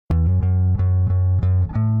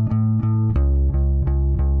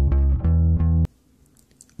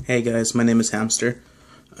Hey guys, my name is Hamster,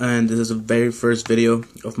 and this is the very first video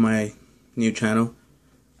of my new channel.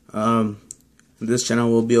 This channel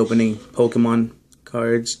will be opening Pokemon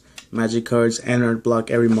cards, Magic cards, and art block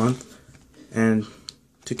every month. And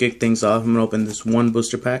to kick things off, I'm gonna open this one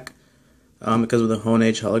booster pack because of the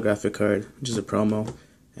Honedge holographic card, which is a promo,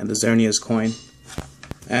 and the Xerneas coin.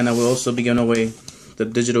 And I will also be giving away the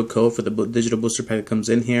digital code for the digital booster pack that comes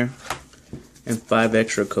in here, and 5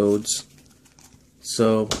 extra codes.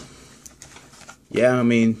 So yeah, I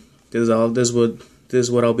mean, this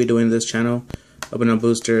is what I'll be doing in this channel, opening up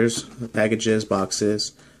boosters, packages,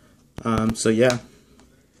 boxes. So yeah,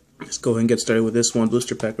 let's go ahead and get started with this one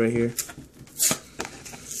booster pack right here.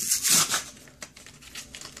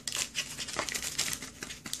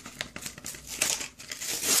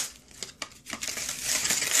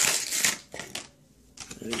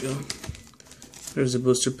 There you go. There's a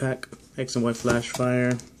booster pack, X and Y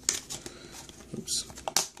flashfire. Oops.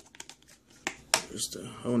 There's the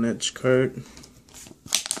Honedge card.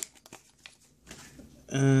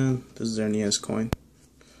 And the Xerneas coin.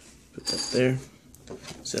 Put that there.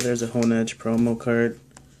 So there's a Honedge promo card.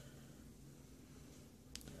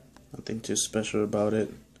 Nothing too special about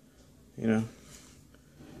it, you know.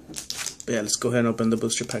 But yeah, let's go ahead and open the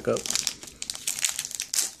booster pack up.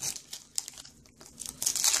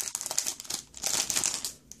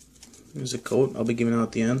 Here's a code I'll be giving out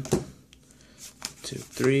at the end. 2,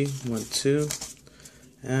 3, 1, 2.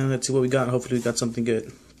 And let's see what we got. Hopefully we got something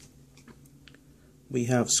good. We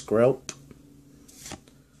have Skrelp,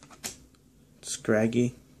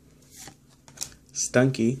 Scraggy,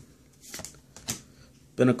 Stunky,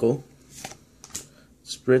 Pinnacle,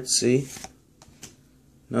 Spritzy,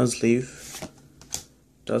 Nuzleaf,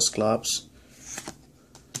 Dusclops,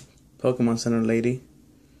 Pokemon Center Lady,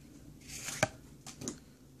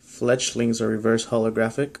 Fletchlings are reverse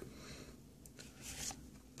holographic,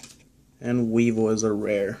 and Weevil is a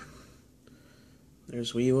rare.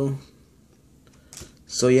 There's Weevil.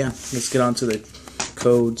 So yeah, let's get on to the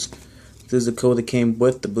codes. This is the code that came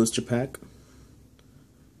with the booster pack.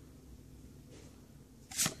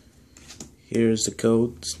 Here's the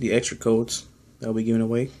codes, the extra codes that I'll be giving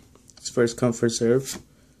away. It's first come, first serve.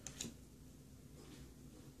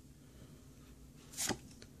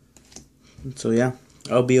 So yeah,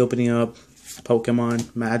 I'll be opening up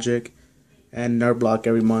Pokemon, Magic, and art block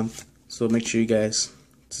every month. So make sure you guys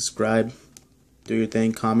subscribe, do your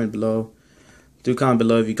thing, comment below. Do comment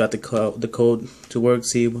below if you got the code to work,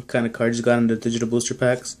 see what kind of cards you got in the digital booster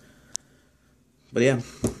packs. But yeah,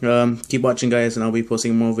 keep watching guys, and I'll be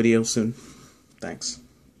posting more videos soon. Thanks.